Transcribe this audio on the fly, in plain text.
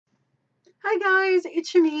Hi guys,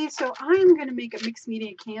 it's me. So I'm going to make a mixed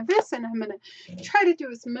media canvas and I'm going to try to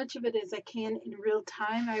do as much of it as I can in real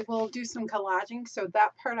time. I will do some collaging, so that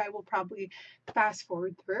part I will probably fast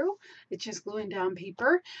forward through. It's just gluing down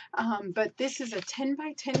paper. But this is a 10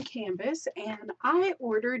 by 10 canvas and I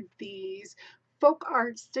ordered these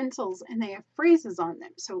FolkArt stencils and they have phrases on them.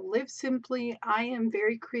 So live simply, I am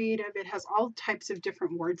very creative. It has all types of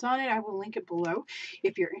different words on it. I will link it below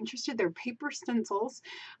if you're interested. They're paper stencils,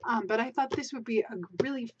 but I thought this would be a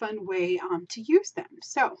really fun way to use them.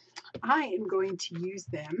 So I am going to use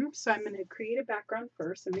them. So I'm going to create a background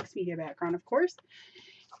first, a mixed media background, of course.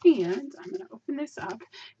 And I'm going to open this up.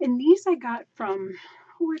 And these I got from,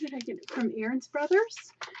 where did I get it? From Aaron's Brothers.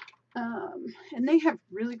 And they have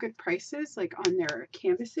really good prices, like on their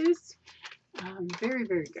canvases. Very,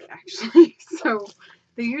 very good, actually. So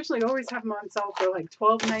they usually always have them on sale for like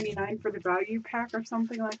 $12.99 for the value pack or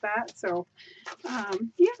something like that. So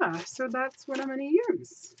yeah, so that's what I'm going to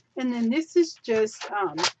use. And then this is just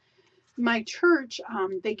my church.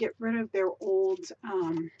 They get rid of their old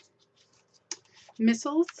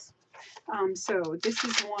missals. So this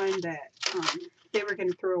is one that they were going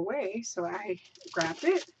to throw away. So I grabbed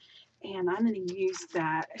it. And I'm going to use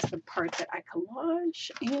that as the part that I collage.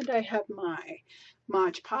 And I have my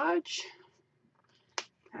Mod Podge.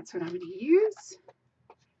 That's what I'm going to use.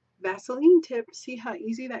 Vaseline tip. See how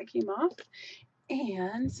easy that came off?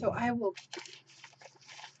 And so I will,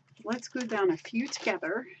 let's glue down a few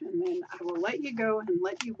together. And then I will let you go and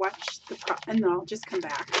let you watch the, and then I'll just come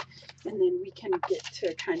back. And then we can get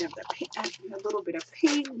to kind of the paint, adding a little bit of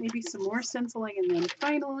paint, maybe some more stenciling. And then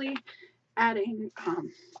finally adding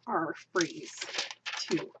our phrase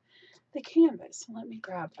to the canvas. Let me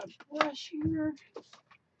grab a brush here.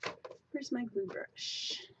 Where's my glue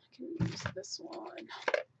brush? I can use this one.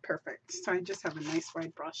 Perfect. So I just have a nice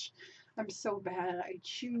wide brush. I'm so bad. I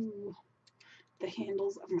chew the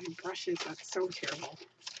handles of my brushes. That's so terrible.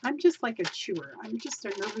 I'm just like a chewer. I'm just a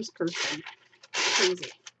nervous person.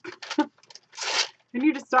 Crazy. I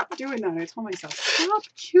need to stop doing that. I told myself, stop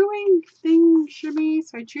chewing things, Shimmy.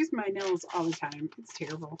 So I chew my nails all the time. It's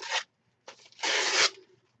terrible.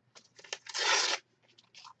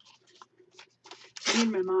 Me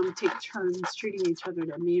and my mom take turns treating each other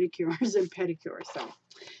to manicures and pedicures. So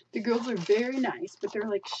the girls are very nice, but they're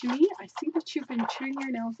like, Shimmy, I see that you've been chewing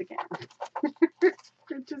your nails again.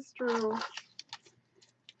 Which is true.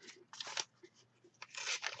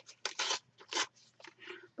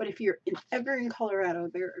 But if you're ever in Colorado,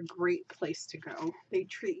 they're a great place to go. They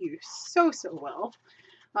treat you so, so well.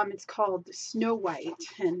 It's called Snow White,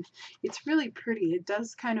 and it's really pretty. It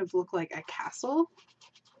does kind of look like a castle.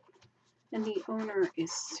 And the owner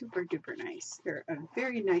is super duper nice. They're a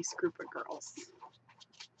very nice group of girls.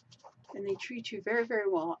 And they treat you very, very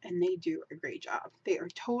well, and they do a great job. They are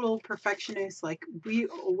total perfectionists. Like, we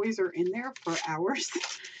always are in there for hours,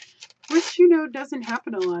 which, you know, doesn't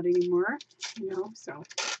happen a lot anymore, you know, so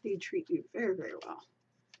they treat you very, very well.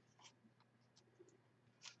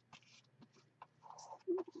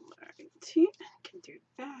 Alrighty, can do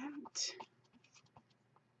that.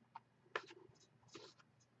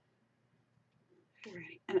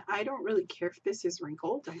 Alright, and I don't really care if this is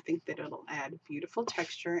wrinkled. I think that it'll add beautiful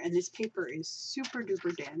texture, and this paper is super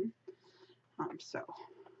duper thin, so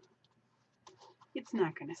it's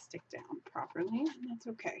not going to stick down properly, and that's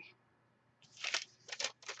okay.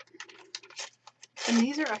 And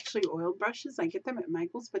these are actually oil brushes. I get them at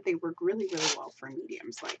Michael's, but they work really, really well for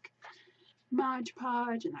mediums like Mod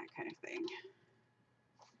Podge and that kind of thing.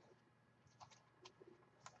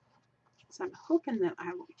 So I'm hoping that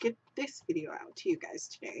I will get this video out to you guys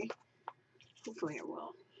today. Hopefully I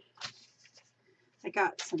will. I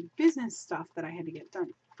got some business stuff that I had to get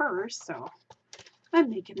done first, so I'm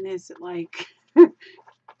making this at like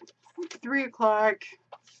 3 o'clock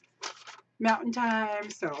Mountain Time,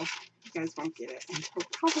 so you guys won't get it until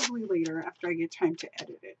probably later after I get time to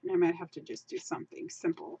edit it. And I might have to just do something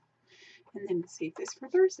simple and then save this for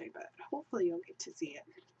Thursday, but hopefully you'll get to see it.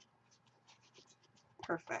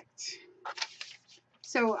 Perfect.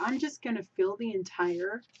 So I'm just going to fill the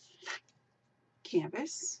entire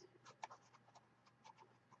canvas.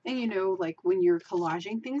 And you know, like when you're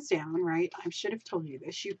collaging things down, right? I should have told you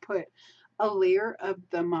this. You put a layer of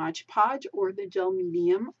the Mod Podge or the gel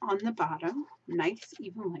medium on the bottom. Nice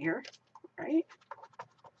even layer, right?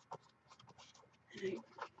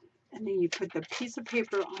 And then you put the piece of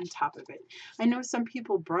paper on top of it. I know some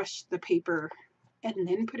people brush the paper and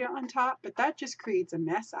then put it on top, but that just creates a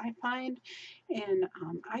mess, I find. And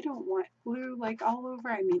I don't want glue like all over.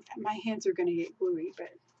 I mean, my hands are going to get gluey, but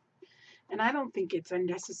And I don't think it's a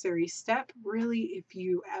necessary step, really. If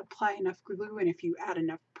you apply enough glue and if you add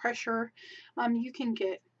enough pressure, you can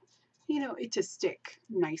get, you know, it to stick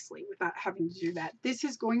nicely without having to do that. This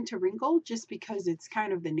is going to wrinkle just because it's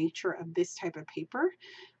kind of the nature of this type of paper.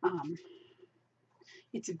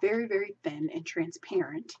 It's very, very thin and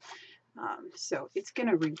transparent. So it's going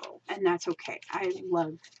to wrinkle, and that's okay. I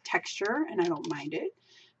love texture and I don't mind it.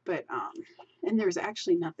 But, and there's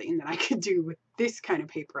actually nothing that I could do with this kind of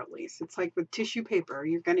paper, at least. It's like with tissue paper,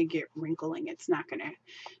 you're going to get wrinkling. It's not going to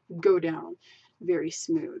go down very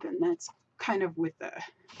smooth. And that's kind of with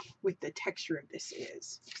the texture of this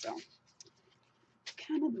is. So,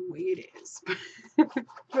 kind of the way it is.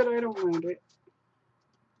 But I don't mind it.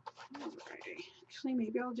 Alrighty. Actually,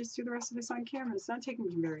 maybe I'll just do the rest of this on camera. It's not taking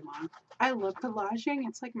me very long. I love collaging.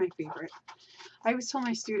 It's like my favorite. I always tell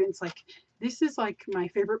my students, like, this is like my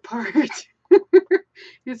favorite part.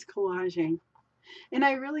 Is collaging. And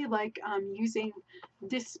I really like using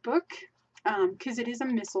this book because it is a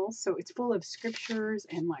missal, so it's full of scriptures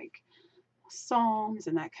and like psalms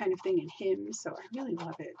and that kind of thing and hymns. So I really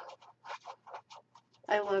love it.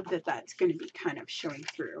 I love that that's going to be kind of showing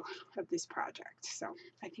through of this project. So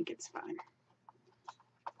I think it's fun.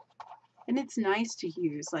 And it's nice to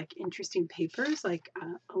use like interesting papers. Like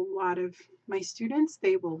a lot of my students,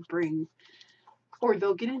 they will bring, or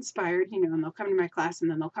they'll get inspired, you know, and they'll come to my class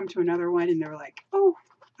and then they'll come to another one and they're like, oh,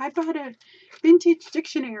 I bought a vintage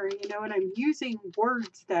dictionary, you know, and I'm using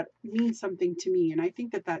words that mean something to me. And I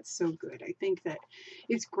think that that's so good. I think that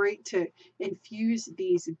it's great to infuse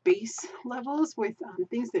these base levels with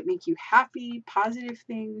things that make you happy, positive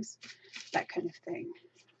things, that kind of thing.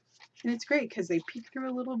 And it's great because they peek through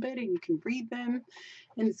a little bit and you can read them.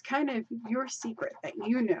 And it's kind of your secret that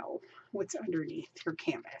you know what's underneath your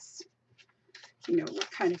canvas. You know, what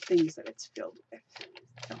kind of things that it's filled with.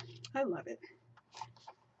 So I love it.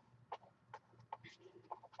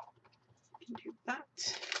 Can do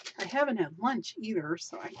that. I haven't had lunch either,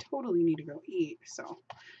 so I totally need to go eat. So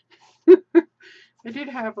I did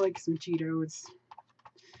have like some Cheetos.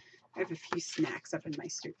 I have a few snacks up in my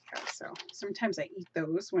studio, so sometimes I eat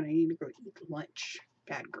those when I need to go eat lunch.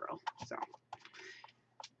 Bad girl. So,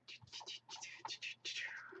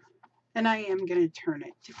 and I am going to turn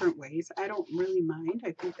it different ways. I don't really mind.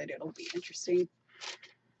 I think that it'll be interesting.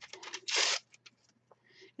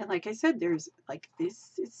 And like I said, there's like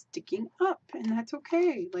this is sticking up, and that's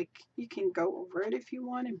okay. Like you can go over it if you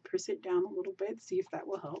want and press it down a little bit, see if that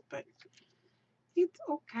will help, but it's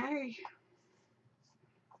okay.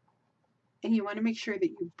 And you want to make sure that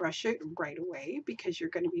you brush it right away because you're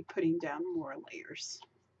going to be putting down more layers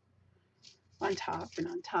on top,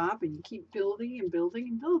 and you keep building and building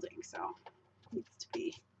and building. So it needs to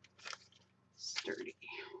be sturdy.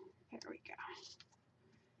 There we go.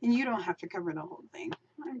 And you don't have to cover the whole thing.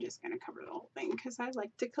 I'm just going to cover the whole thing because I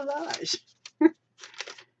like to collage.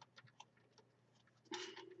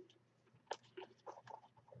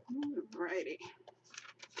 Alrighty.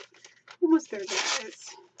 Almost there, guys.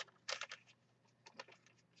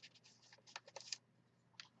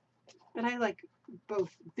 But I like both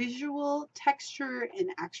visual texture and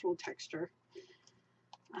actual texture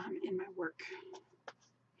in my work.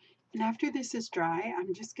 And after this is dry,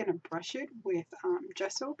 I'm just going to brush it with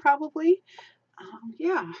gesso probably.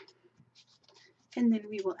 Yeah. And then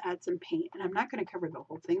we will add some paint. And I'm not going to cover the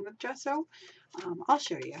whole thing with gesso. I'll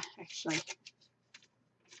show you, actually.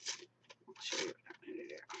 I'll show you what I'm going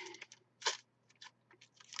to do.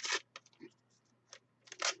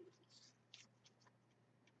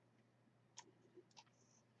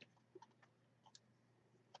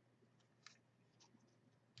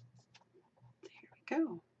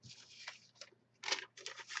 Go.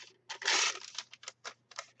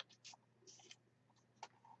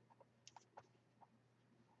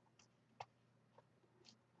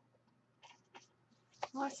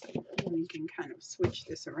 Awesome. And we can kind of switch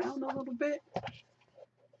this around a little bit.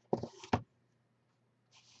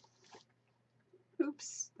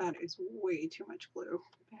 Oops, that is way too much glue.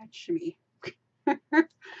 Bad shimmy.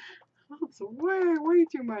 That's way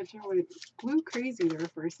too much. I went glue crazy there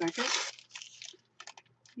for a second.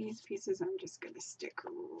 These pieces I'm just going to stick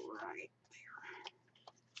right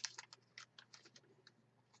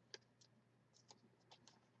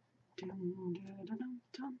there. Dun, dun, dun,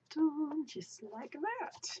 dun, dun, just like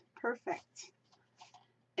that. Perfect.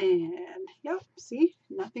 And yep, see,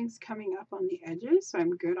 nothing's coming up on the edges, so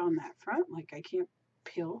I'm good on that front. Like I can't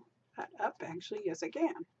peel that up. Actually, yes I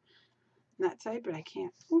can. That side, but I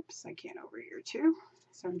can't. Oops, I can't over here too.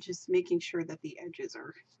 So I'm just making sure that the edges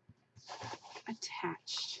are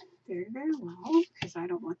attached very, very well because I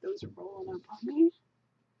don't want those rolling up on me.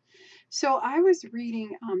 So I was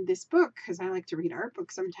reading this book because I like to read art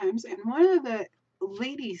books sometimes, and one of the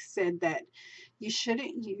ladies said that you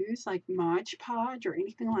shouldn't use like Mod Podge or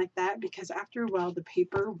anything like that because after a while the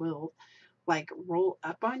paper will like roll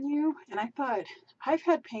up on you. And I thought, I've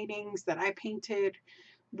had paintings that I painted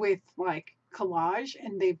with like collage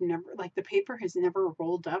and they've never, like the paper has never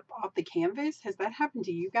rolled up off the canvas. Has that happened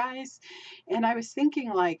to you guys? And I was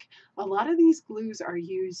thinking like a lot of these glues are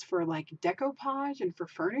used for like decoupage and for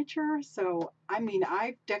furniture. So I mean,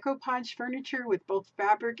 I've decoupaged furniture with both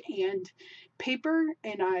fabric and paper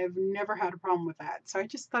and I've never had a problem with that. So I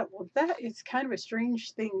just thought, well, that is kind of a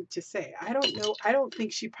strange thing to say. I don't know. I don't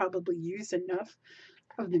think she probably used enough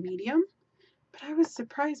of the medium, but I was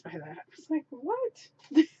surprised by that. It's like,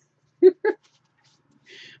 what?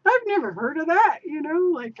 I've never heard of that, you know,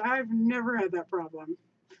 like I've never had that problem.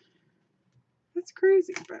 That's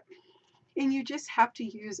crazy, but and you just have to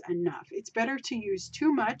use enough. It's better to use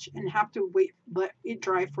too much and have to wait, let it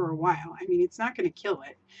dry for a while. I mean, it's not going to kill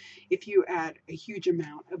it if you add a huge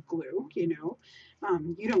amount of glue, you know.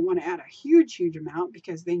 You don't want to add a huge amount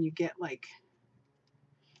because then you get like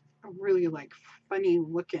a really like funny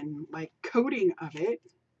looking like coating of it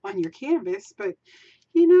on your canvas. But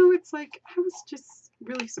you know, it's like I was just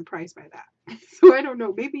really surprised by that. So I don't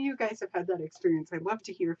know, maybe you guys have had that experience. I'd love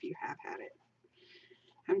to hear if you have had it.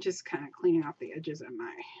 I'm just kind of cleaning off the edges of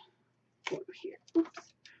my glue here.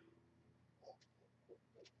 Oops.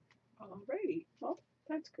 Alrighty, well,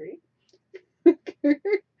 that's great.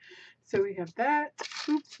 So we have that.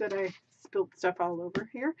 Oops, that I spilled stuff all over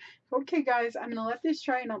here. Okay, guys, I'm gonna let this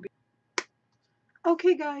dry and I'll be.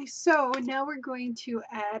 Okay, guys, so now we're going to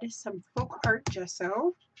add some FolkArt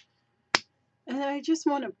gesso. And I just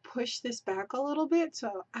want to push this back a little bit.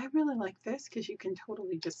 So I really like this because you can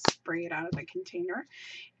totally just spray it out of the container.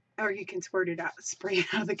 Or you can squirt it out, spray it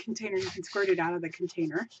out of the container. You can squirt it out of the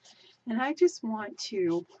container. And I just want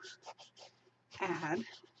to add a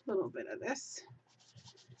little bit of this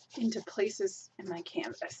into places in my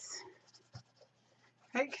canvas.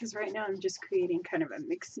 Right, because right now I'm just creating kind of a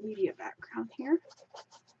mixed media background here.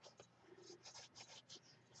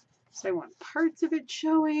 So I want parts of it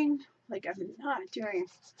showing, like I'm not doing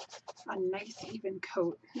a nice even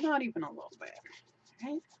coat, not even a little bit,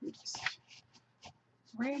 right? I'm just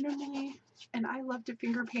randomly, and I love to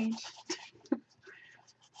finger paint.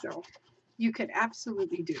 So you could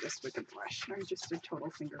absolutely do this with a brush. I'm just a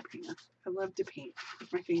total finger painter. I love to paint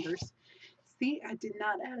with my fingers. See, I did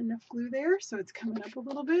not add enough glue there, so it's coming up a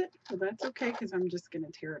little bit, but that's okay because I'm just going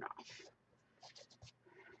to tear it off.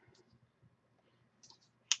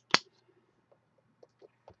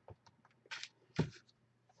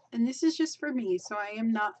 And this is just for me, so I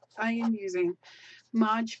am using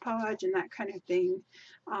Mod Podge and that kind of thing.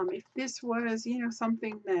 If this was, you know,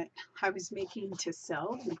 something that I was making to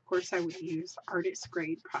sell, and of course I would use artist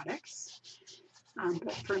grade products.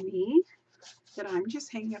 But for me, that I'm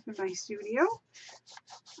just hanging up in my studio,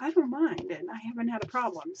 I don't mind, and I haven't had a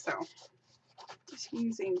problem. So just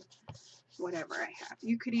using whatever I have.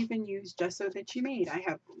 You could even use gesso that you made. I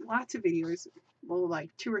have lots of videos, well, like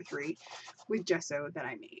 2 or 3 with gesso that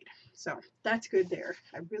I made. So that's good there.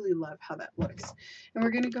 I really love how that looks. And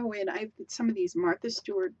we're going to go in. I have some of these Martha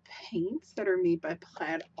Stewart paints that are made by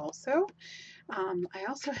Plaid also. I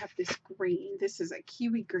also have this green. This is a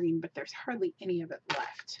kiwi green, but there's hardly any of it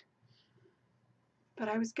left. But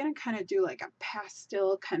I was going to kind of do like a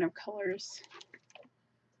pastel kind of colors.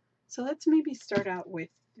 So let's maybe start out with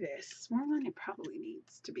this one. It probably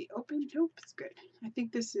needs to be open. Nope, it's good. I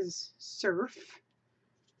think this is Surf.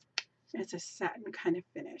 It's a satin kind of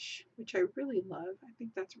finish, which I really love. I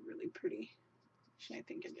think that's really pretty. Actually, I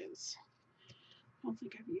think it is. I don't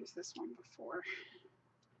think I've used this one before.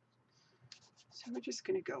 So we're just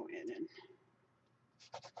going to go in and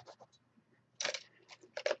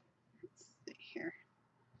let's see here.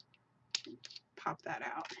 Pop that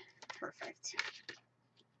out. Perfect.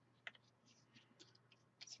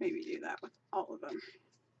 Let's maybe do that with all of them.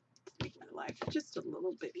 Make my life just a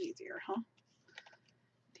little bit easier, huh?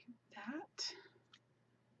 Do that.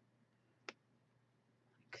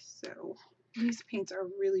 Like so. These paints are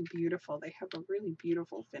really beautiful. They have a really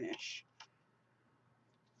beautiful finish.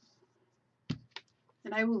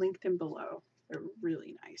 And I will link them below. They're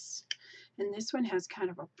really nice. And this one has kind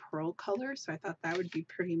of a pearl color, so I thought that would be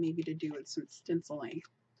pretty maybe to do with some stenciling.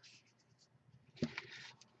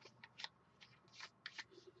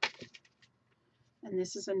 And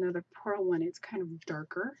this is another pearl one. It's kind of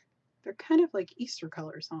darker. They're kind of like Easter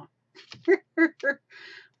colors, huh? Oh,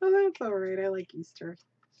 that's all right. I like Easter.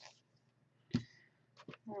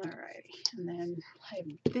 Alrighty. And then I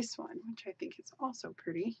have this one, which I think is also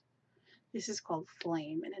pretty. This is called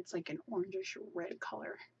Flame, and it's like an orangish red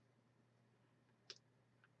color.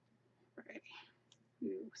 Right.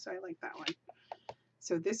 Ooh, so I like that one.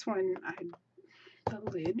 So this one, the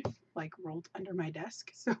lid like rolled under my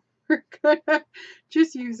desk, so we're gonna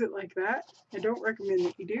just use it like that. I don't recommend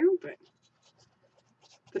that you do,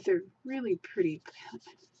 but they're really pretty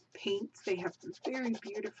paints. They have very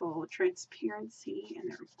beautiful transparency, and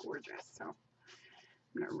they're gorgeous. So I'm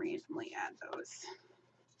gonna randomly add those.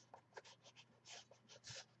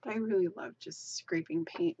 I really love just scraping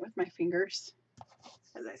paint with my fingers,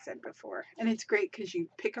 as I said before. And it's great because you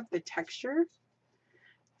pick up the texture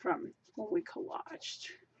from when we collaged.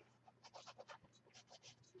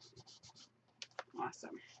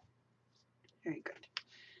 Awesome. Very good.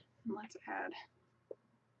 And let's add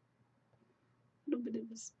a little bit of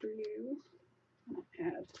this blue. I'm going to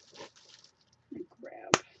add and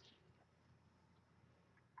grab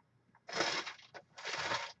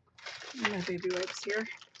my baby wipes here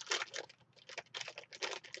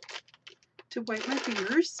to wipe my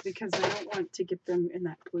fingers because I don't want to get them in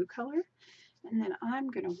that blue color. And then I'm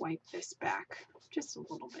going to wipe this back just a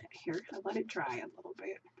little bit here. I let it dry a little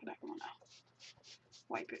bit, but I want to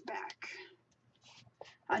wipe it back.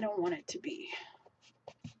 I don't want it to be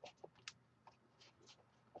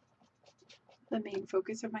the main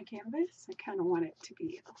focus of my canvas. I kind of want it to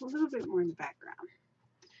be a little bit more in the background.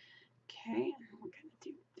 Okay, and we're going to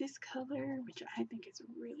do this color, which I think is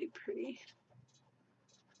really pretty.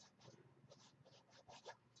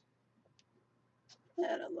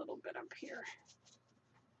 Add a little bit up here.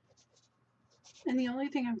 And the only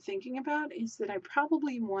thing I'm thinking about is that I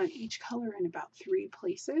probably want each color in about 3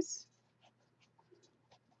 places.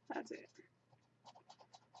 That's it.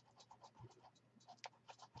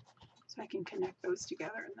 So I can connect those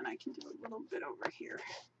together, and then I can do a little bit over here.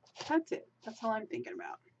 That's it. That's all I'm thinking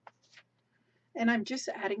about. And I'm just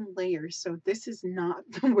adding layers, so this is not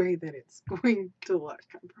the way that it's going to look,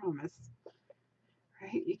 I promise.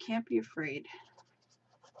 Right? You can't be afraid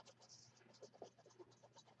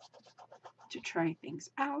to try things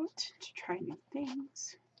out, to try new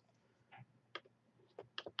things.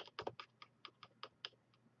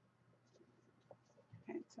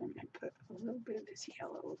 Okay, so I'm going to put a little bit of this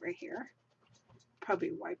yellow over here.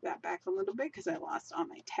 Probably wipe that back a little bit because I lost all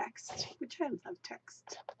my text, which I love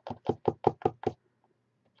text.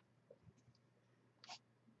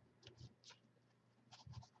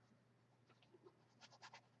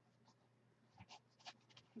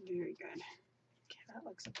 Very good. Okay, that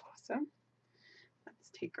looks awesome. Let's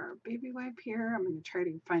take our baby wipe here. I'm going to try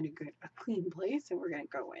to find a clean place, and we're going to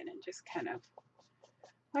go in and just kind of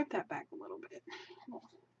wipe that back a little bit. We'll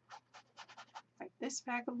wipe this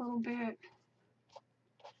back a little bit.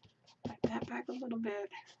 Wipe that back a little bit.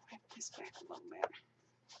 Wipe this back a little bit.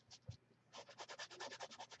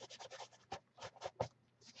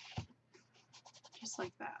 Just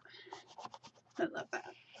like that. I love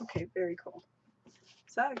that. Okay, very cool.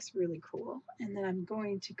 So that looks really cool. And then I'm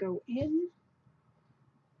going to go in.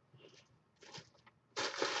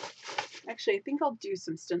 Actually, I think I'll do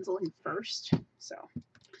some stenciling first. So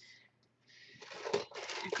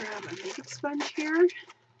I grab a makeup sponge here.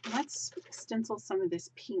 Let's stencil some of this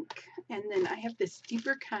pink. And then I have this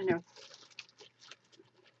deeper kind of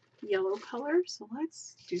yellow color. So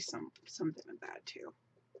let's do something of that too.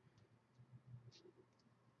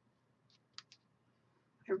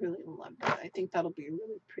 I really love that. I think that'll be a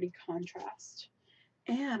really pretty contrast.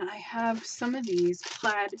 And I have some of these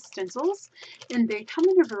plaid stencils, and they come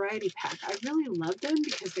in a variety pack. I really love them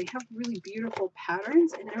because they have really beautiful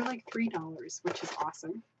patterns, and they're like $3, which is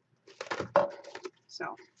awesome.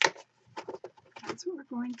 So that's what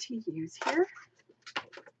we're going to use here.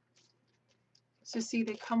 So see,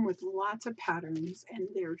 they come with lots of patterns, and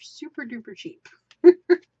they're super duper cheap,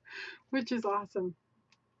 which is awesome.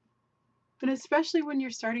 And especially when you're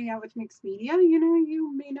starting out with mixed media, you know,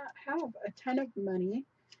 you may not have a ton of money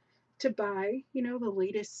to buy, you know, the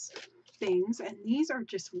latest things. And these are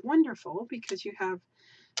just wonderful because you have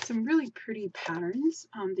some really pretty patterns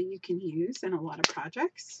that you can use in a lot of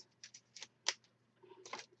projects.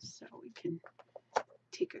 So we can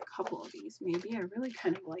take a couple of these maybe. I really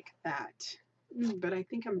kind of like that. But I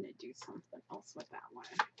think I'm going to do something else with that one.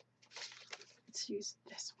 Let's use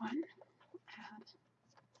this one. Add.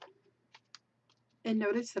 And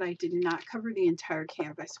notice that I did not cover the entire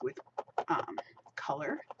canvas with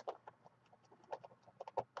color.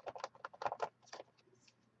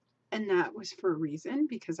 And that was for a reason,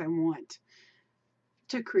 because I want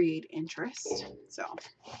to create interest. So,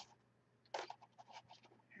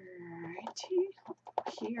 righty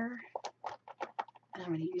here. And I'm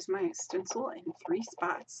going to use my stencil in 3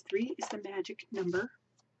 spots. 3 is the magic number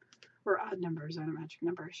or odd numbers on a magic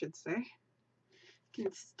number, I should say. You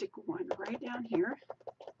can stick one right down here.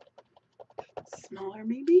 Smaller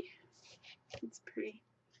maybe. It's pretty.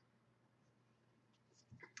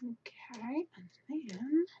 Okay, and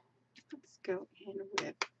then let's go in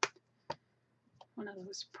with one of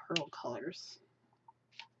those pearl colors.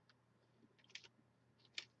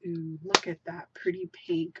 Ooh, look at that pretty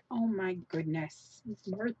pink. Oh my goodness,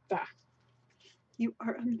 Martha, you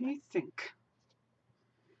are amazing.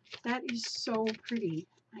 That is so pretty.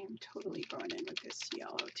 I am totally going in with this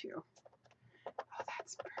yellow too. Oh,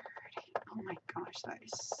 that's pretty. Oh my gosh, that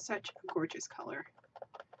is such a gorgeous color.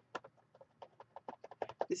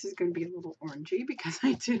 This is going to be a little orangey because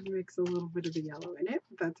I did mix a little bit of the yellow in it,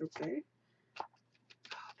 but that's okay.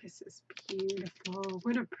 Oh, this is beautiful.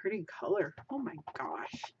 What a pretty color. Oh my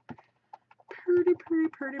gosh. Pretty, pretty,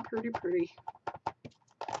 pretty, pretty, pretty.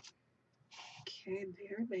 Okay,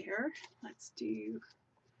 there. Let's do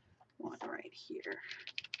one right here.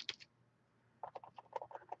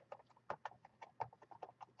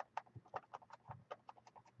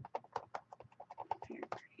 Very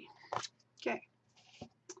pretty. Okay.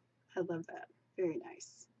 I love that. Very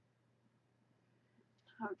nice.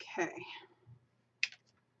 Okay.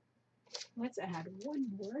 Let's add one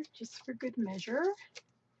more just for good measure.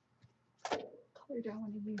 What color do I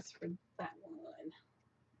want to use for that one?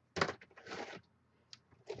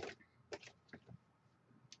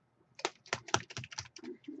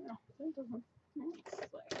 No, that doesn't look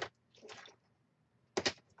like.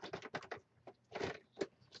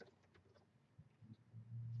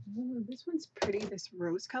 Ooh, this one's pretty, this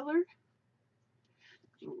rose color.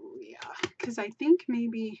 Oh yeah, because I think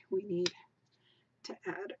maybe we need to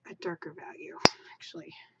add a darker value,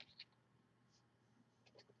 actually.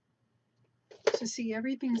 So see,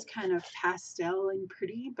 everything's kind of pastel and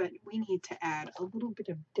pretty, but we need to add a little bit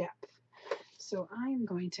of depth. So I am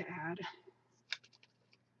going to add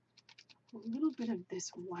a little bit of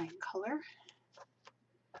this wine color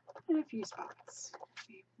in a few spots,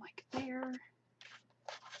 maybe like there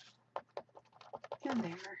and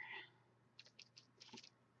there.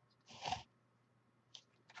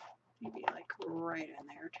 Maybe like right in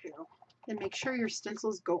there too. And make sure your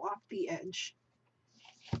stencils go off the edge.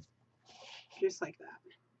 Just like that.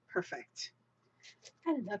 Perfect.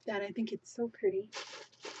 I love that. I think it's so pretty.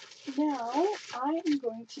 Now I am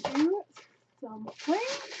going to do something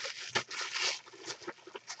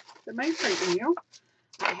that might frighten you.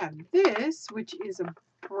 I have this, which is a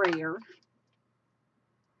brayer.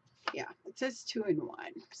 Yeah, it says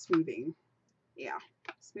 2-in-1 smoothing. Yeah,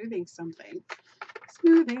 smoothing something.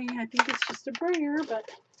 Smoothing, I think it's just a brayer, but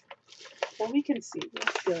well, we can see.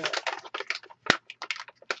 Let's do it.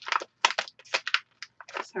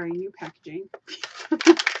 Sorry, new packaging.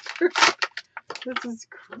 This is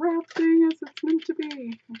crafting as it's meant to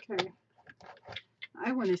be. Okay.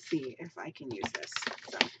 I want to see if I can use this.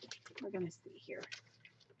 So we're going to see here.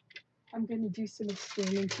 I'm going to do some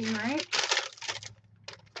experimenting, right?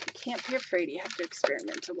 You can't be afraid. You have to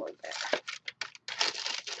experiment a little bit.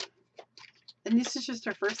 And this is just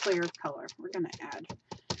our first layer of color. We're going to add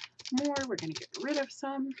more. We're going to get rid of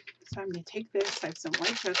some. So I'm going to take this. I have some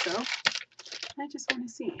white gesso. I just want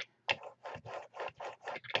to see.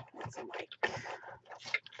 That's white.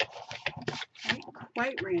 Right?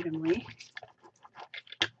 Quite randomly.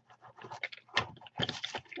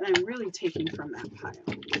 And I'm really taking from that pile,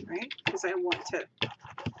 right? Because I want to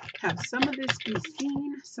have some of this be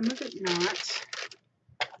seen, some of it not.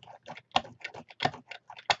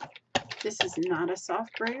 This is not a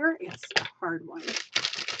soft brayer, it's a hard one.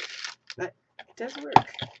 But it does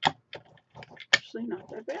work. Actually not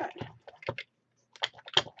that bad.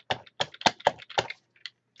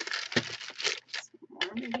 Some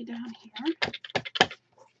more maybe down here.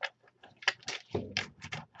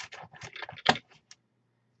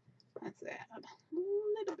 Let's add a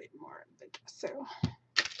little bit more of the gesso.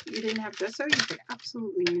 If you didn't have gesso, you could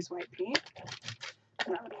absolutely use white paint.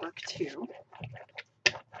 That would work too.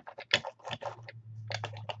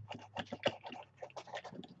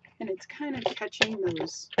 And it's kind of catching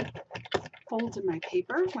those folds in my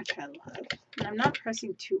paper, which I love. And I'm not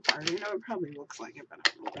pressing too hard. I know it probably looks like it, but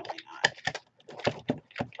I'm really not.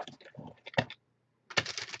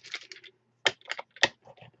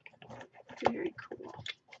 Very cool.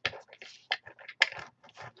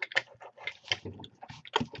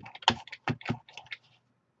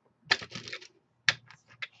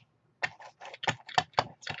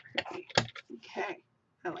 That's pretty. Okay,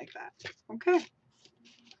 I like that. Okay,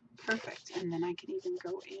 perfect. And then I can even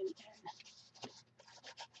go in and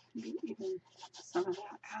maybe even some of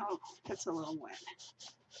that out. That's a little wet.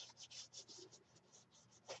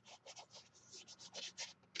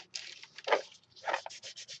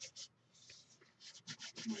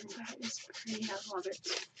 That is pretty. I love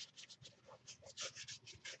it.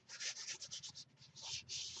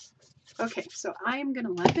 Okay, so I'm going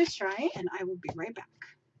to let this dry and I will be right back.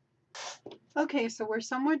 Okay, so we're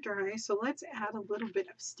somewhat dry, so let's add a little bit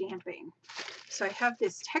of stamping. So I have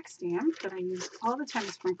this text stamp that I use all the time.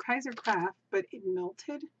 It's from Kaiser Craft, but it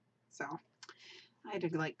melted. So I had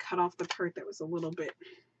to like cut off the part that was a little bit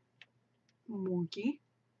wonky.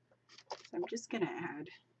 So I'm just going to add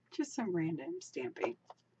just some random stamping.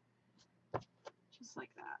 Just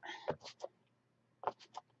like that.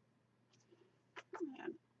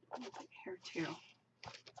 And a little bit here too.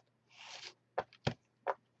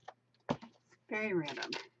 Very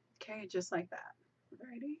random. Okay, just like that.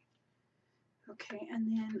 Ready? Okay, and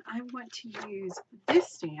then I want to use this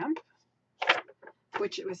stamp,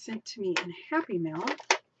 which it was sent to me in Happy Mail.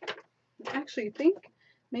 I actually think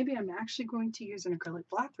maybe I'm actually going to use an acrylic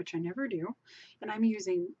black, which I never do. And I'm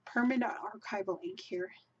using permanent archival ink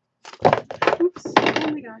here. Oops,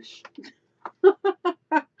 oh my gosh.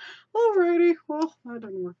 Alrighty, well, that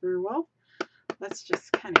didn't work very well. Let's just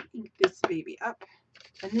kind of ink this baby up.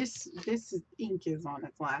 And this ink is on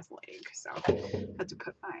its last leg, so I have to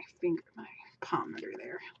put my palm under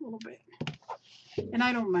there a little bit. And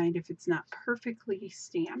I don't mind if it's not perfectly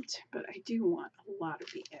stamped, but I do want a lot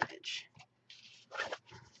of the image.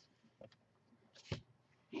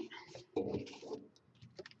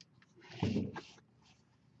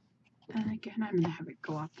 And again, I'm going to have it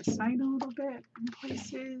go off the side a little bit in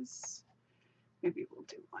places. Maybe we'll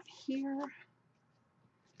do one here.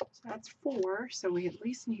 So that's 4, so we at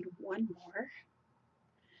least need 1 more.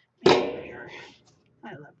 Maybe there.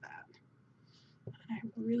 I love that. And I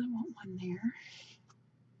really want 1 there.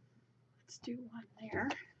 Let's do 1 there.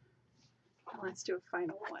 And let's do a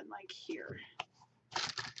final one like here.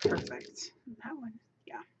 Perfect. And that one,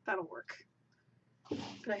 yeah, that'll work.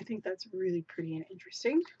 But I think that's really pretty and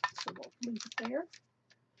interesting. So we'll leave it there.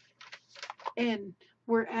 And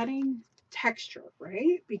we're adding texture,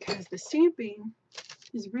 right? Because the stamping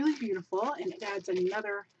is really beautiful and it adds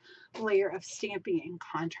another layer of stamping and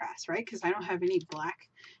contrast, right? Because I don't have any black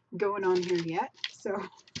going on here yet, so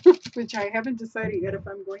which I haven't decided yet if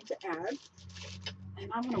I'm going to add.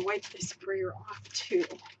 And I'm going to wipe this sprayer off too.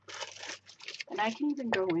 And I can even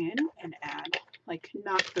go in and add, like,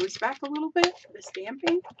 knock those back a little bit, the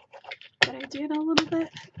stamping that I did a little bit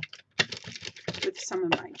with some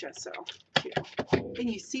of my gesso too. And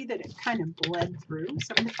you see that it kind of bled through.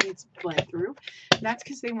 Some of the paints bled through. And that's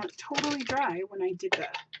because they weren't totally dry when I did the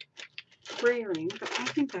spraying, but I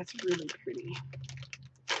think that's really pretty.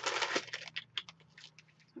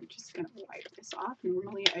 I'm just going to wipe this off.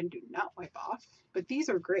 Normally I do not wipe off, but these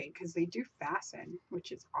are great because they do fasten,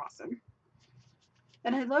 which is awesome.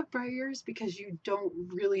 And I love brayers because you don't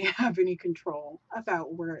really have any control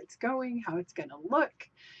about where it's going, how it's going to look.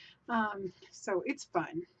 So it's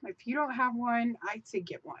fun. If you don't have one, I'd say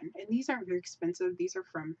get one. And these aren't very expensive. These are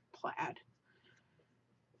from Plaid.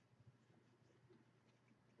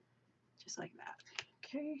 Just like that.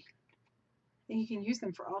 Okay. And you can use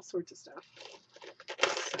them for all sorts of stuff.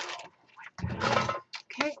 So, like that.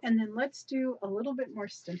 Okay, and then let's do a little bit more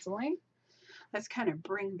stenciling. Let's kind of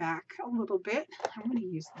bring back a little bit. I'm going to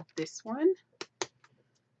use this one.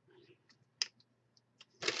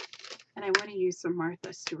 And I want to use some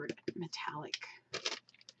Martha Stewart metallic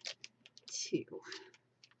too.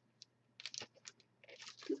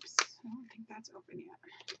 Oops, I don't think that's open yet.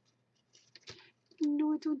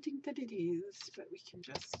 No, I don't think that it is, but we can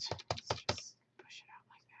let's just push it out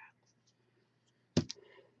like that.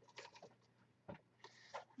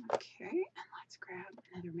 Okay, and let's grab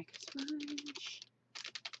another makeup sponge.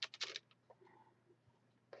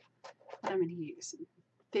 And I'm going to use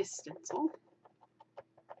this stencil,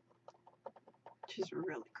 which is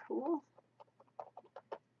really cool.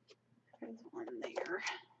 There's one there.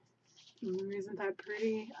 Ooh, isn't that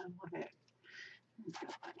pretty? I love it. I've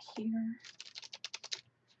got one here.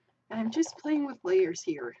 And I'm just playing with layers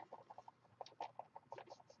here.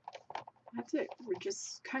 That's it. We're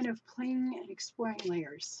just kind of playing and exploring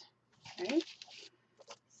layers. Okay?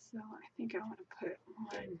 So I think I want to put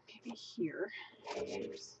one maybe here.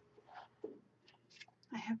 Oops.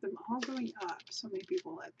 I have them all going up, so maybe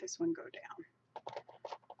we'll let this one go down.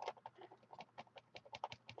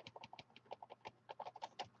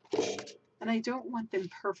 And I don't want them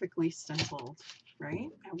perfectly stenciled, right?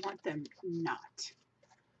 I want them not.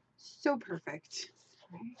 So perfect,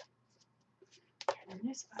 right? Turn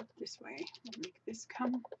this up this way. We'll make this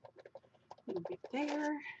come a little bit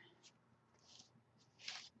there.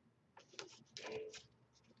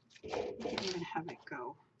 And even have it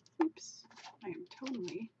go. Oops, I am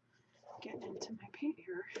totally getting into my paint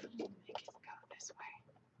here. Make it go this way.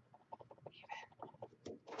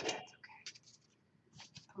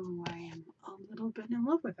 Oh, I am a little bit in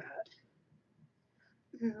love with that.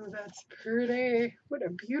 Ooh, that's pretty. What a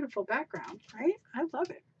beautiful background, right? I love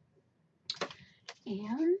it.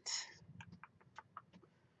 And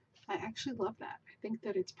I actually love that. I think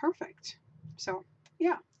that it's perfect. So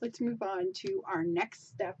yeah, let's move on to our next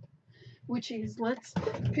step, which is let's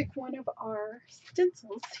pick one of our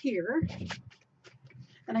stencils here.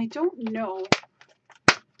 And I don't know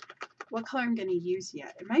what color I'm going to use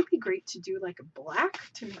yet. It might be great to do like a black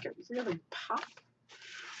to make it really pop.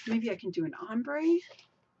 Maybe I can do an ombre.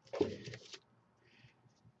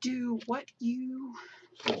 Do what you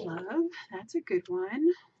love. That's a good one.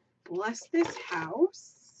 Bless this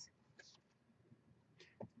house.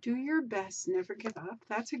 Do your best, never give up.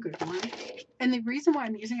 That's a good one. And the reason why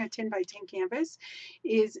I'm using a 10 by 10 canvas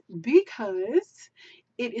is because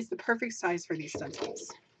it is the perfect size for these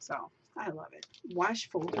stencils. So I love it. Wash,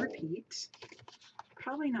 fold, repeat.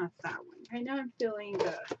 Probably not that one. Right now I'm feeling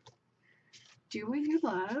the do what you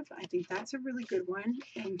love. I think that's a really good one.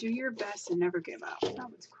 And do your best and never give up. That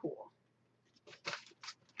was cool.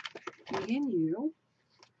 Me and you.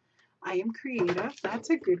 I am creative. That's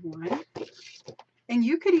a good one. And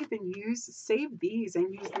you could even save these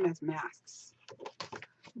and use them as masks.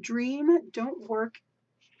 Dream don't work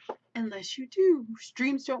unless you do.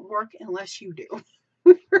 Dreams don't work unless you do.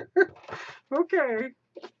 Okay.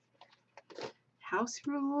 House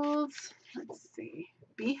rules. Let's see.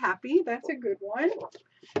 Be happy. That's a good one.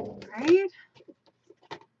 Right?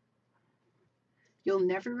 You'll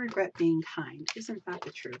never regret being kind. Isn't that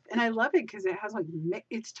the truth? And I love it because it has like,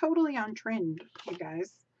 it's totally on trend, you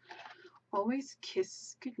guys. Always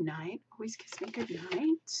kiss goodnight. Always kiss me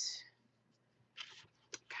goodnight.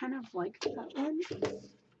 Kind of like that one.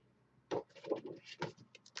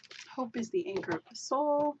 Hope is the anchor of the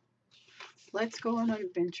soul. Let's go on an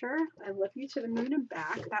adventure. I love you to the moon and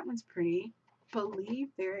back. That one's pretty. Believe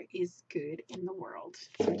there is good in the world.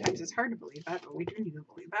 Sometimes it's hard to believe that, but we do need to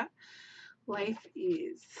believe that. Life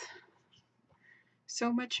is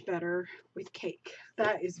so much better with cake.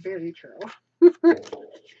 That is very true.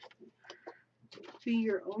 Be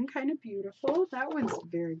your own kind of beautiful. That one's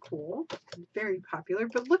very cool. Very popular.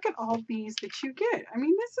 But look at all these that you get. I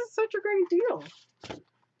mean, this is such a great deal.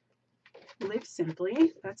 Live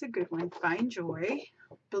simply. That's a good one. Find joy.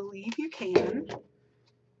 Believe you can.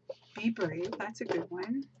 Be brave. That's a good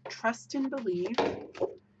one. Trust and believe.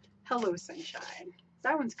 Hello, sunshine.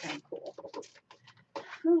 That one's kind of cool.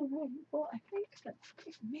 All right. Well, I think that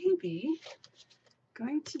maybe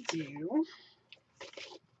going to do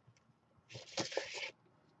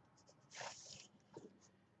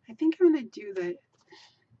I think I'm going to do the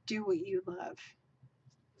do what you love.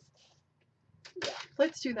 Yeah,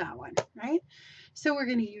 let's do that one, right? So we're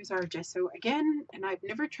going to use our gesso again, and I've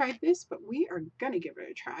never tried this, but we are going to give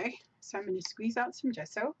it a try. So I'm going to squeeze out some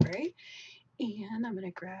gesso, right? And I'm going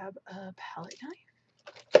to grab a palette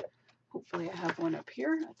knife. Hopefully I have one up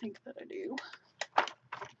here. I think that I do.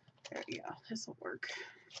 There we go. This will work.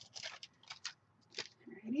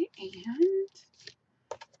 Alrighty, and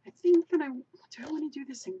I think that do I want to do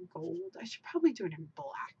this in gold? I should probably do it in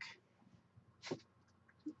black.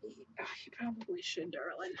 Yeah, you probably should,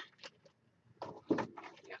 darling.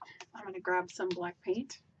 Yeah, I'm going to grab some black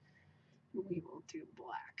paint. We will do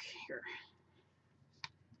black here.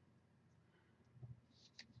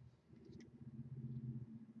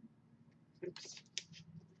 Oops.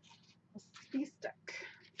 Let's be stuck.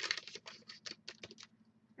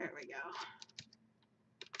 There we go.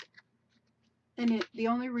 And the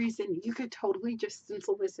only reason, you could totally just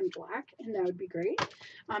stencil this in black, and that would be great.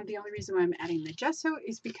 The only reason why I'm adding the gesso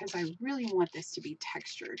is because I really want this to be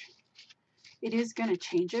textured. It is going to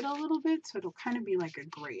change it a little bit, so it'll kind of be like a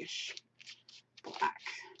grayish black.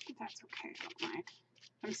 But that's okay, I don't mind.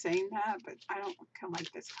 I'm saying that, but I don't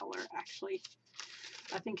like this color, actually.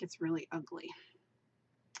 I think it's really ugly.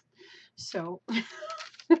 So...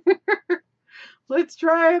 Let's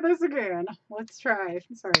try this again. Let's try.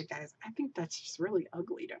 Sorry, guys. I think that's just really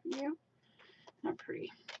ugly, don't you? Not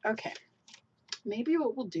pretty. Okay. Maybe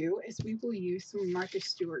what we'll do is we will use some Martha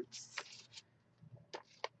Stewart's.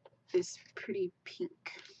 This pretty pink.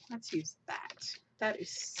 Let's use that. That is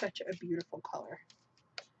such a beautiful color.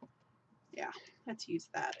 Yeah, let's use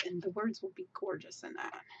that. And the words will be gorgeous in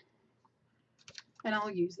that. And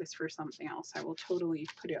I'll use this for something else. I will totally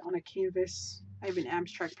put it on a canvas. I have an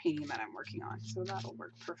abstract painting that I'm working on, so that'll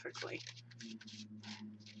work perfectly.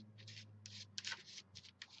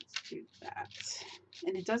 Let's do that.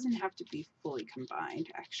 And it doesn't have to be fully combined.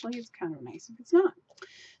 Actually, it's kind of nice if it's not.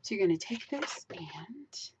 So you're going to take this and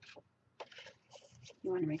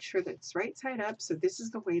you want to make sure that it's right side up. So this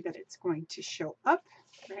is the way that it's going to show up,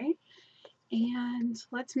 right? And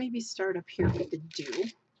let's maybe start up here with the dew,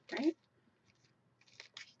 right?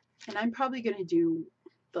 And I'm probably going to do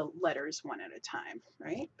the letters one at a time,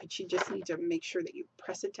 right? But you just need to make sure that you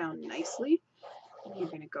press it down nicely. And you're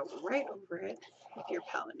going to go right over it with your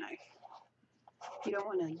palette knife. You don't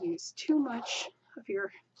want to use too much of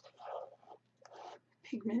your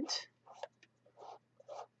pigment,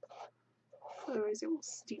 otherwise it will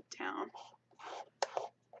steep down.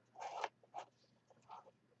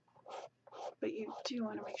 But you do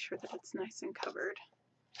want to make sure that it's nice and covered.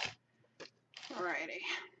 Alrighty.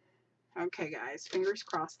 Okay, guys, fingers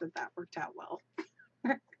crossed that that worked out well.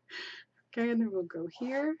 Okay, and then we'll go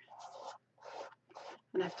here.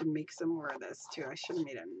 And I have to make some more of this too. I should have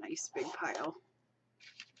made a nice big pile.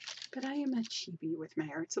 But I am a cheapie with my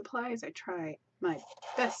art supplies. I try my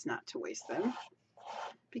best not to waste them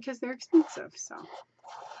because they're expensive. So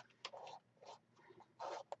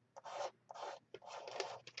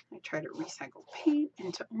I try to recycle paint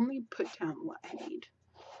and to only put down what I need.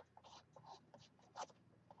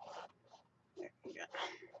 There we go.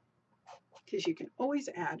 Because you can always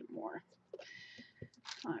add more.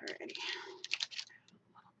 Alrighty. A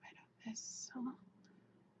little bit of this.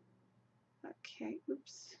 Okay,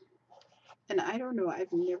 oops. And I don't know,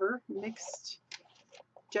 I've never mixed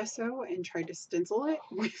gesso and tried to stencil it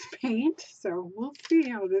with paint, so we'll see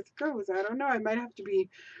how this goes. I don't know, I might have to be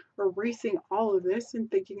erasing all of this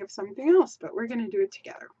and thinking of something else, but we're going to do it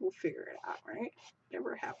together. We'll figure it out, right?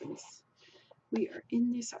 Whatever happens. We are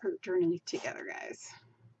in this art journey together, guys.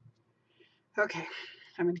 Okay,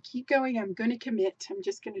 I'm going to keep going. I'm going to commit. I'm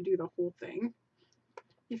just going to do the whole thing.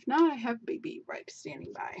 If not, I have baby wipes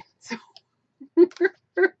standing by. So,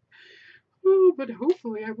 oh, but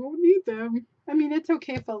hopefully I won't need them. I mean, it's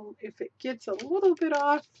okay if it gets a little bit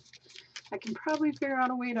off. I can probably figure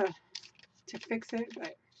out a way to fix it,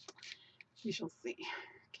 but we shall see.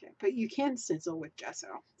 Okay, but you can stencil with gesso,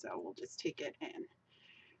 so we'll just take it and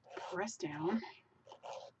press down.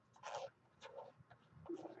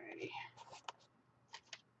 Alrighty.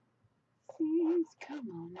 Please, come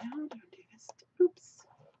on now, don't do this. Oops.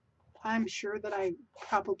 I'm sure that I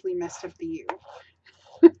probably messed up the U.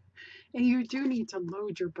 And you do need to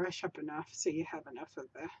load your brush up enough so you have enough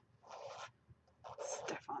of the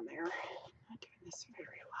stuff on there. I'm not doing this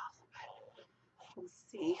very well, but we'll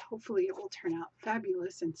see. Hopefully it will turn out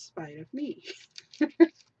fabulous in spite of me.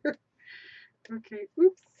 Okay,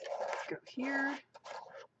 oops. Let's go here.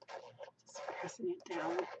 Just pressing it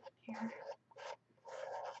down here.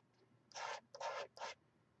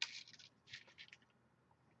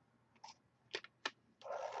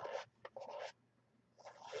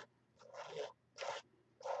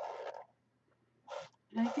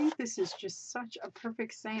 And I think this is just such a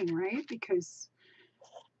perfect saying, right? Because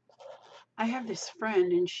I have this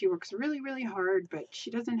friend and she works really, really hard, but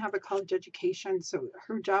she doesn't have a college education, so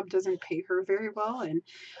her job doesn't pay her very well. And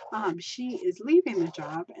she is leaving the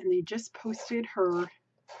job, and they just posted her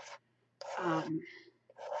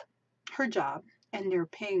her job, and they're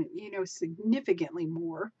paying, you know, significantly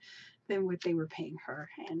more than what they were paying her.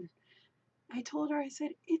 And I told her, I said,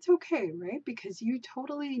 it's okay, right? Because you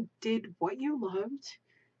totally did what you loved,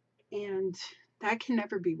 and that can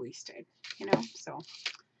never be wasted, you know? So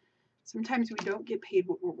sometimes we don't get paid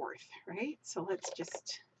what we're worth, right? So let's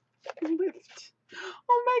just lift.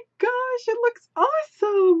 Oh my gosh, it looks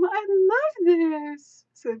awesome. I love this.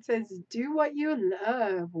 So it says, do what you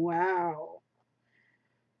love. Wow.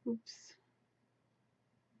 Oops.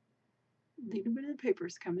 A little bit of the paper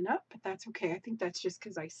is coming up, but that's okay. I think that's just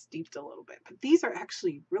because I steeped a little bit. But these are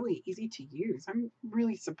actually really easy to use. I'm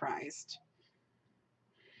really surprised.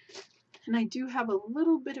 And I do have a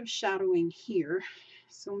little bit of shadowing here,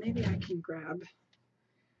 so maybe I can grab.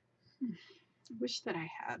 I wish that I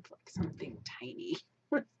had like something tiny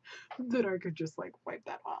that I could just like wipe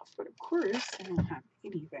that off. But of course, I don't have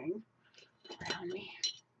anything around me.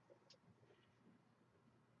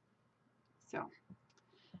 So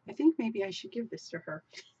I think maybe I should give this to her.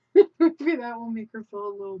 Maybe that will make her feel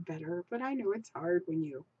a little better. But I know it's hard when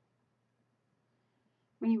you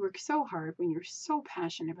work so hard, when you're so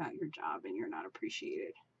passionate about your job and you're not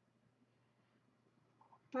appreciated.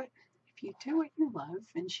 But if you do what you love,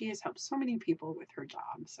 and she has helped so many people with her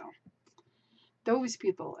job, so those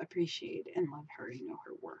people appreciate and love her and know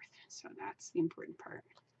her worth. So that's the important part.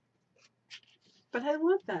 But I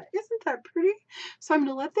love that. Isn't that pretty? So I'm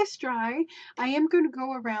going to let this dry. I am going to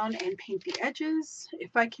go around and paint the edges.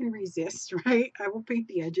 If I can resist, right? I will paint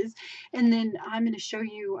the edges. And then I'm going to show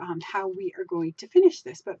you how we are going to finish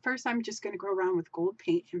this. But first, I'm just going to go around with gold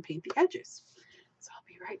paint and paint the edges. So I'll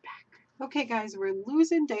be right back. Okay guys, we're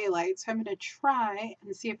losing daylight, so I'm going to try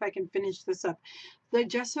and see if I can finish this up. The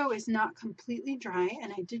gesso is not completely dry,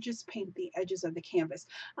 and I did just paint the edges of the canvas.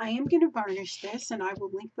 I am going to varnish this, and I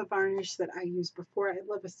will link the varnish that I used before. I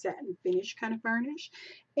love a satin finish kind of varnish.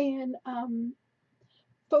 And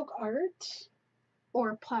FolkArt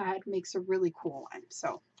or plaid makes a really cool one,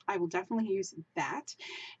 so I will definitely use that.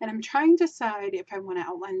 And I'm trying to decide if I want to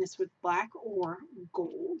outline this with black or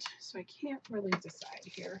gold, so I can't really decide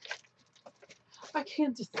here. I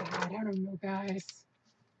can't decide. I don't know, guys.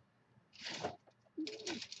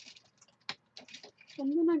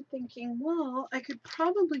 And then I'm thinking, well, I could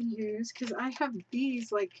probably use, because I have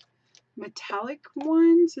these like metallic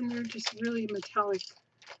ones, and they're just really metallic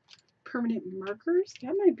permanent markers.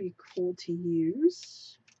 That might be cool to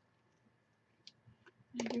use.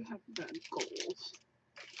 I do have the gold.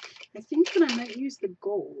 I think that I might use the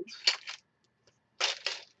gold.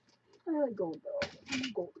 I like gold though. I'm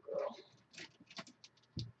a gold girl.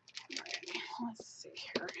 Alright, let's see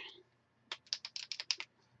here.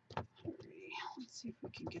 Alright, let's see if we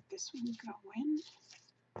can get this one going.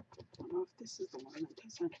 I don't know if this is the one that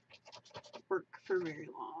doesn't work for very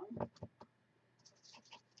long.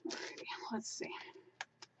 Alright, let's see.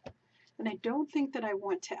 And I don't think that I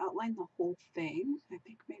want to outline the whole thing. I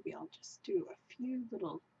think maybe I'll just do a few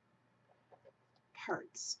little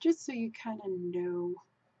parts, just so you kind of know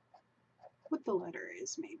what the letter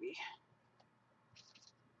is, maybe.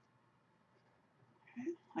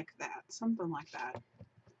 Okay, like that, something like that.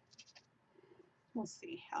 We'll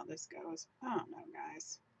see how this goes. I don't know,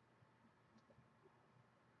 guys.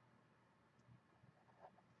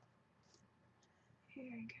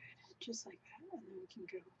 Very good, just like that. And then we can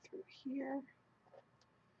go through here.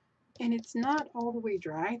 And it's not all the way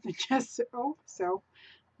dry, the gesso, so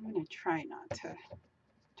I'm going to try not to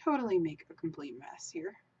totally make a complete mess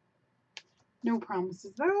here. No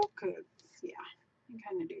promises though, because, yeah, I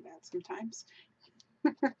kind of do that sometimes.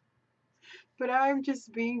 But I'm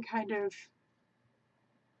just being kind of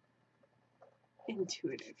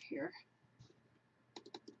intuitive here.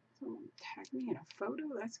 Someone tag me in a photo?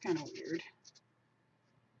 That's kind of weird.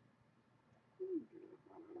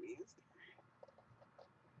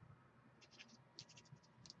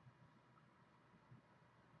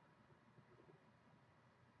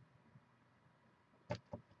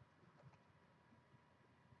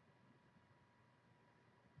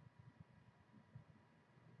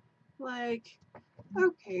 Like,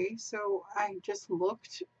 okay, so I just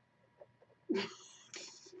looked.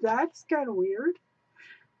 That's kind of weird.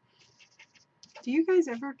 Do you guys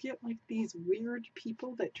ever get like these weird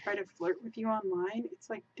people that try to flirt with you online? It's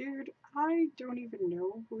like, dude, I don't even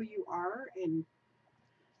know who you are, and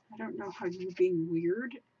I don't know how you being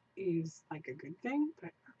weird is like a good thing,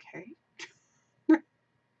 but okay.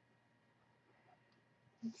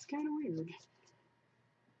 It's kind of weird.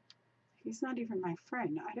 He's not even my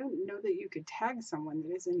friend. I don't know that you could tag someone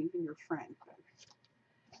that isn't even your friend, but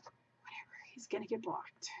whatever. He's gonna get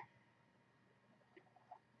blocked.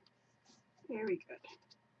 Very good.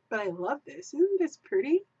 But I love this. Isn't this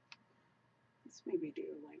pretty? Let's maybe do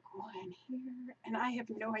like one here. And I have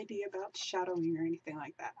no idea about shadowing or anything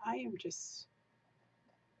like that. I am just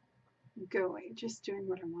just doing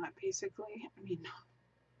what I want, basically. I mean,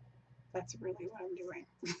 that's really what I'm doing.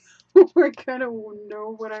 I kind of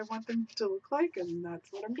know what I want them to look like, and that's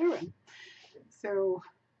what I'm doing. So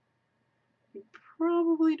you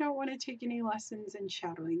probably don't want to take any lessons in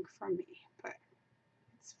shadowing from me, but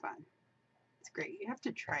it's fun. It's great. You have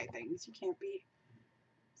to try things. You can't be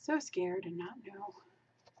so scared and not know.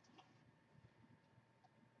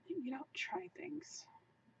 You don't try things.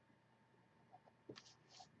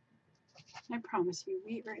 I promise you,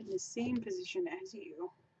 we are in the same position as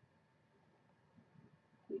you.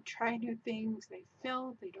 We try new things, they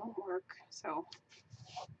fail, they don't work, so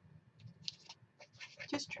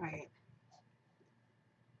just try it.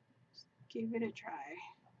 Just give it a try.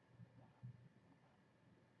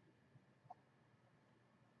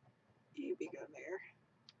 Maybe go there.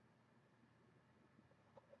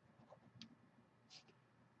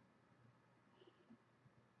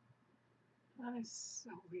 That is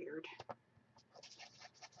so weird.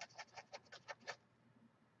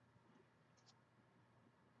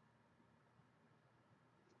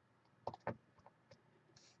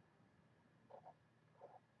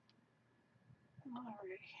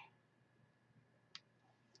 Alright.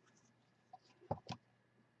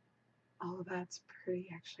 Oh, that's pretty.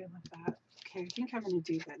 Actually, I love that. Okay, I think I'm going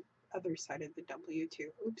to do the other side of the W too.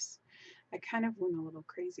 Oops. I kind of went a little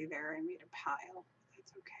crazy there. I made a pile.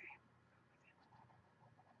 That's okay.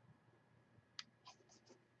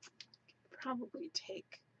 Probably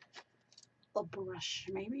take a brush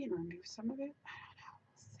maybe and remove some of it. I don't know.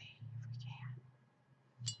 Let's see if we can.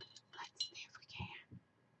 Let's see if we can.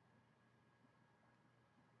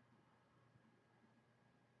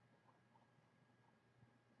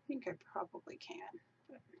 I think I probably can,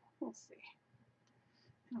 but we'll see.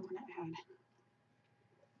 I don't want to add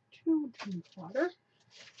too much water.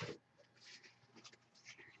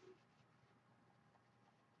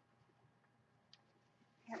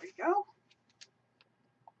 There we go.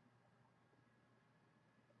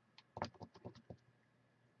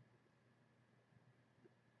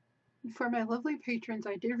 And for my lovely patrons,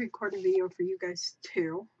 I did record a video for you guys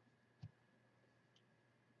too.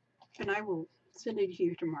 And I will send it to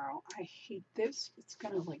you tomorrow. I hate this. It's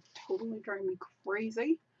gonna like totally drive me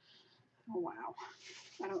crazy. Oh wow.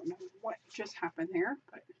 I don't know what just happened there,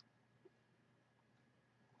 but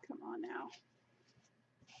come on now.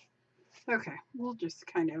 Okay, we'll just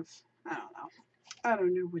kind of, I don't know. I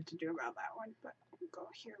don't know what to do about that one, but we'll go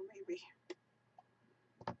here maybe.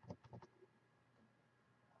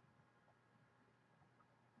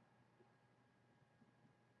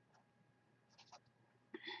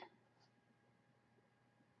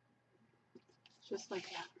 Just like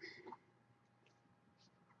that.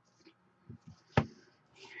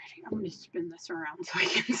 I'm going to spin this around so I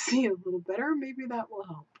can see a little better. Maybe that will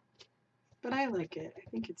help. But I like it. I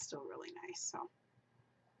think it's still really nice. So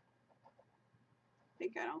I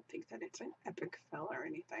don't think that it's an epic fail or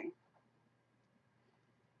anything.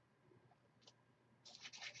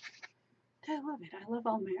 I love it. I love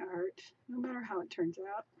all my art, no matter how it turns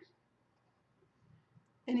out.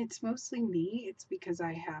 And it's mostly me. It's because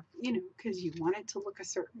I have, you know, because you want it to look a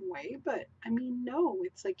certain way. But I mean, no,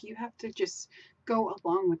 it's like you have to just go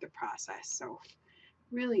along with the process. So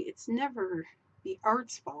really, it's never the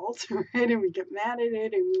art's fault, right? And we get mad at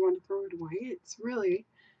it and we want to throw it away. It's really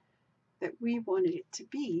that we wanted it to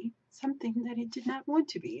be something that it did not want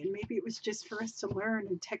to be. And maybe it was just for us to learn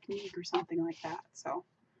a technique or something like that. So,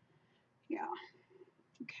 yeah.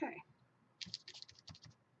 Okay.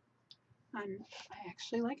 I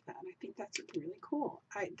actually like that. I think that's really cool.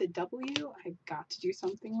 The W I've got to do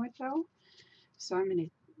something with though. So I'm going to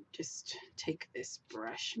just take this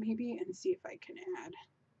brush maybe and see if I can add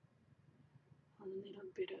a little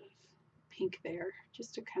bit of pink there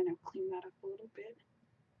just to kind of clean that up a little bit.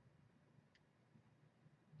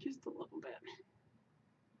 Just a little bit.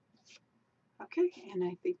 Okay, and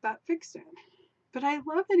I think that fixed it. But I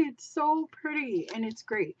love it. It's so pretty and it's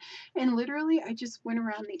great. And literally, I just went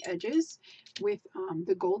around the edges with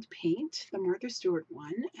the gold paint, the Martha Stewart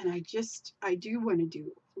one. And I do want to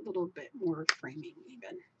do a little bit more framing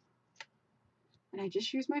even. And I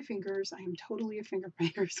just use my fingers. I am totally a finger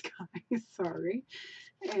painter's guy. Sorry.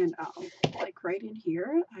 And like right in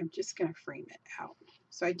here, I'm just going to frame it out.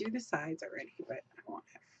 So I do the sides already, but I want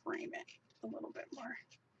to frame it a little bit more.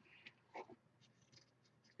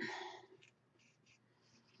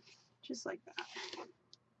 Just like that.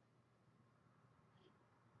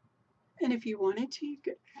 And if you wanted to, you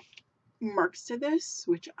could add marks to this,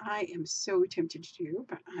 which I am so tempted to do,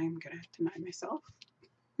 but I'm going to deny myself.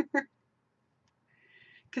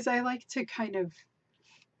 Because I like to kind of,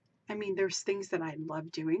 I mean, there's things that I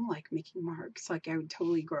love doing, like making marks. Like I would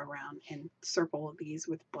totally go around and circle these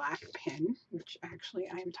with black pen, which actually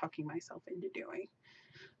I am talking myself into doing.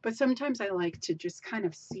 But sometimes I like to just kind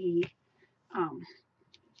of see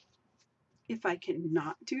if I can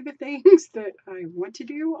not do the things that I want to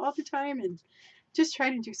do all the time and just try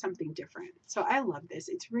to do something different. So I love this.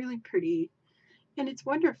 It's really pretty and it's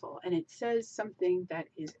wonderful. And it says something that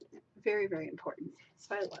is very, very important.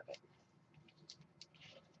 So I love it.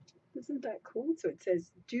 Isn't that cool? So it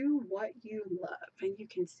says, do what you love. And you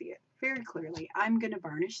can see it very clearly. I'm going to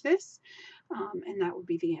varnish this and that will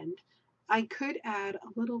be the end. I could add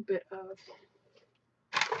a little bit of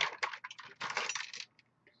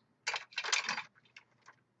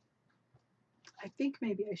I think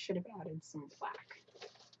maybe I should have added some black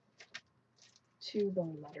to the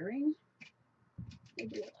lettering.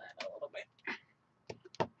 Maybe I'll add a little bit.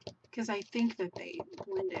 Because I think that they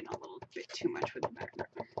blend in a little bit too much with the background.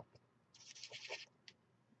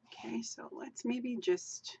 Okay, so let's maybe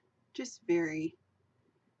just in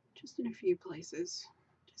a few places,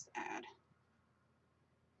 just add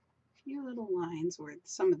a few little lines where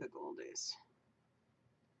some of the gold is.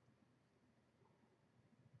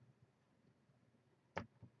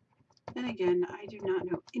 And again, I do not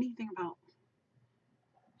know anything about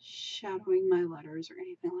shadowing my letters or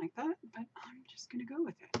anything like that, but I'm just going to go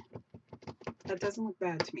with it. That doesn't look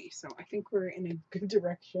bad to me, so I think we're in a good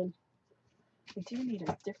direction. I do need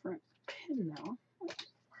a different pen though.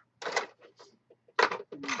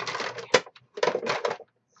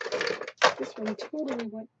 This one totally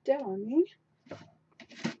went dead on me.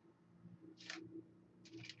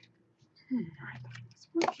 I thought it was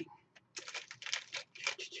working.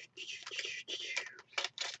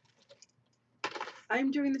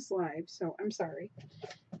 I'm doing this live, so I'm sorry.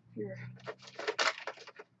 You're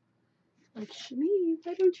like, Shani,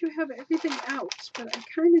 why don't you have everything out? But I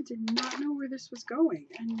kind of did not know where this was going,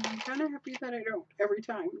 and I'm kind of happy that I don't every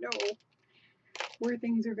time know where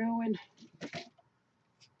things are going.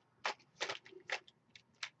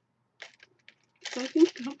 So I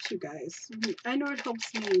think it helps you guys. I know it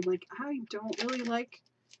helps me. Like, I don't really like,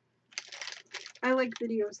 I like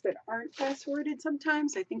videos that aren't fast-forwarded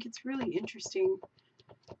sometimes. I think it's really interesting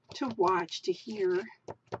to watch, to hear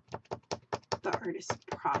the artist's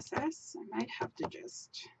process. I might have to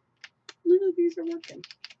just, none of these are working.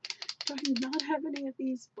 Do I not have any of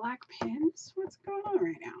these black pens? What's going on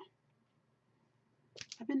right now?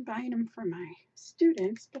 I've been buying them for my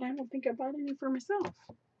students, but I don't think I bought any for myself.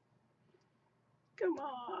 Come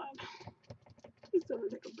on. Just a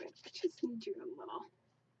little bit. I just need you a little.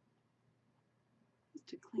 Just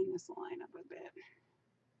to clean this line up a bit.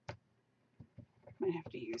 Might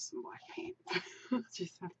have to use some black paint.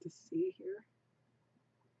 Just have to see here.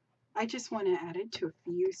 I just want to add it to a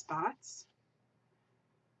few spots.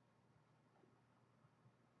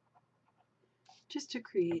 Just to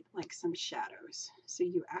create like some shadows. So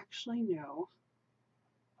you actually know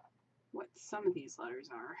what some of these letters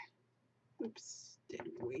are. Oops, did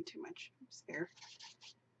way too much. Oops, there.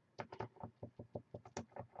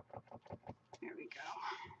 There we go.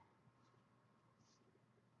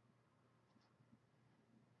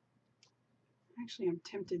 Actually, I'm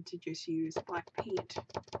tempted to just use black paint.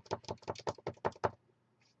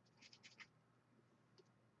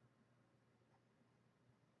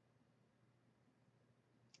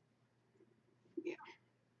 Yeah.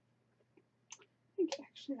 I think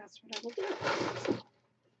actually that's what I will do.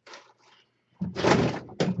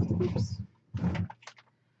 Oops.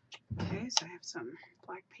 Okay, so I have some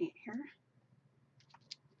black paint here.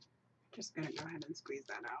 Just gonna go ahead and squeeze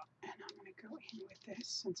that out, and I'm gonna go in with this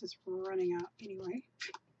since it's running out anyway.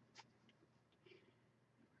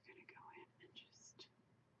 We're gonna go in and just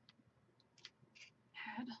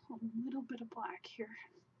add a little bit of black here.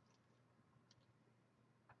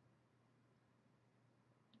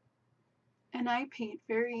 And I paint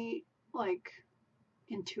very like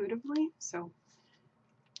intuitively, so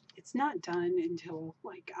it's not done until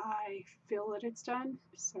like I feel that it's done.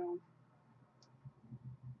 So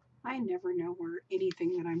I never know where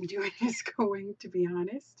anything that I'm doing is going, to be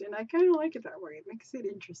honest, and I kind of like it that way. It makes it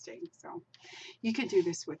interesting. So you could do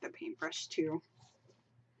this with a paintbrush too,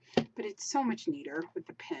 but it's so much neater with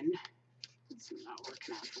the pen. It's not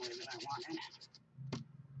working out the way that I wanted.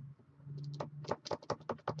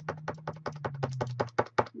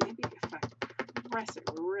 Maybe if I press it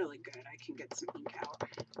really good, I can get some ink out.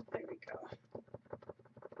 There we go.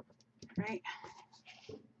 All right.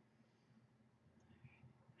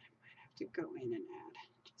 To go in and add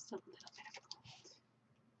just a little bit of gold.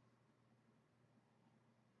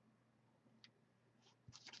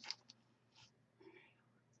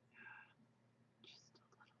 Just a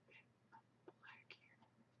little bit of black here.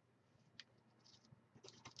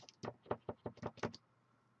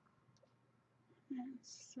 And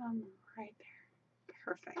some right there.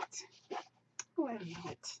 Perfect. Oh, I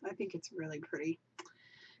love it. I think it's really pretty.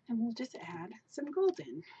 And we'll just add some gold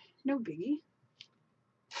in. No biggie.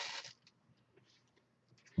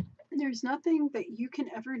 There's nothing that you can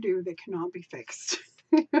ever do that cannot be fixed.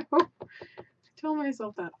 You know? I tell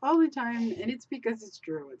myself that all the time, and it's because it's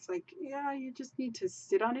true. It's like, yeah, you just need to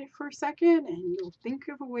sit on it for a second and you'll think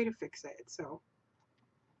of a way to fix it. So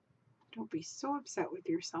don't be so upset with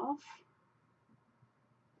yourself.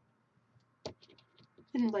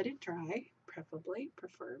 And let it dry, preferably.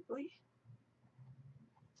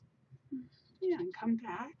 Yeah, and come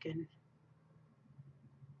back and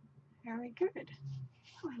very good.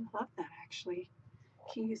 Oh, I love that actually.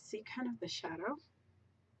 Can you see kind of the shadow?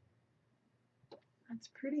 That's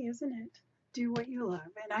pretty, isn't it? Do what you love.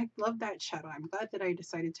 And I love that shadow. I'm glad that I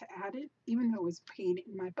decided to add it, even though it was a pain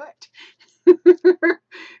in my butt.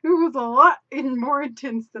 It was a lot more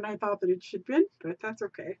intense than I thought that it should be, but that's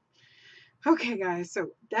okay. Okay, guys,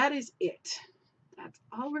 so that is it. That's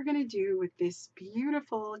all we're going to do with this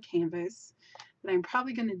beautiful canvas that I'm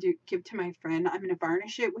probably going to give to my friend. I'm going to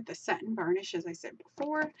varnish it with a satin varnish, as I said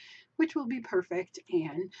before, which will be perfect.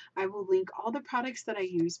 And I will link all the products that I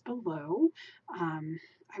use below.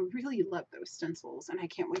 I really love those stencils, and I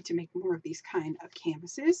can't wait to make more of these kind of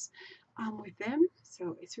canvases with them.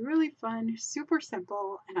 So it's really fun, super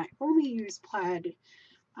simple, and I only use plaid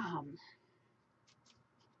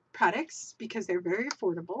products because they're very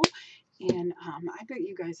affordable. And I bet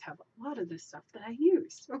you guys have a lot of the stuff that I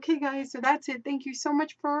use. Okay, guys, so that's it. Thank you so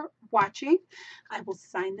much for watching. I will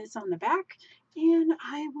sign this on the back, and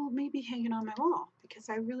I will maybe hang it on my wall because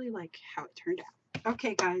I really like how it turned out.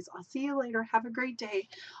 Okay, guys, I'll see you later. Have a great day.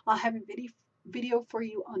 I'll have a video for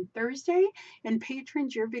you on Thursday, and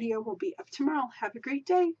patrons, your video will be up tomorrow. Have a great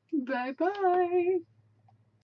day. Bye-bye.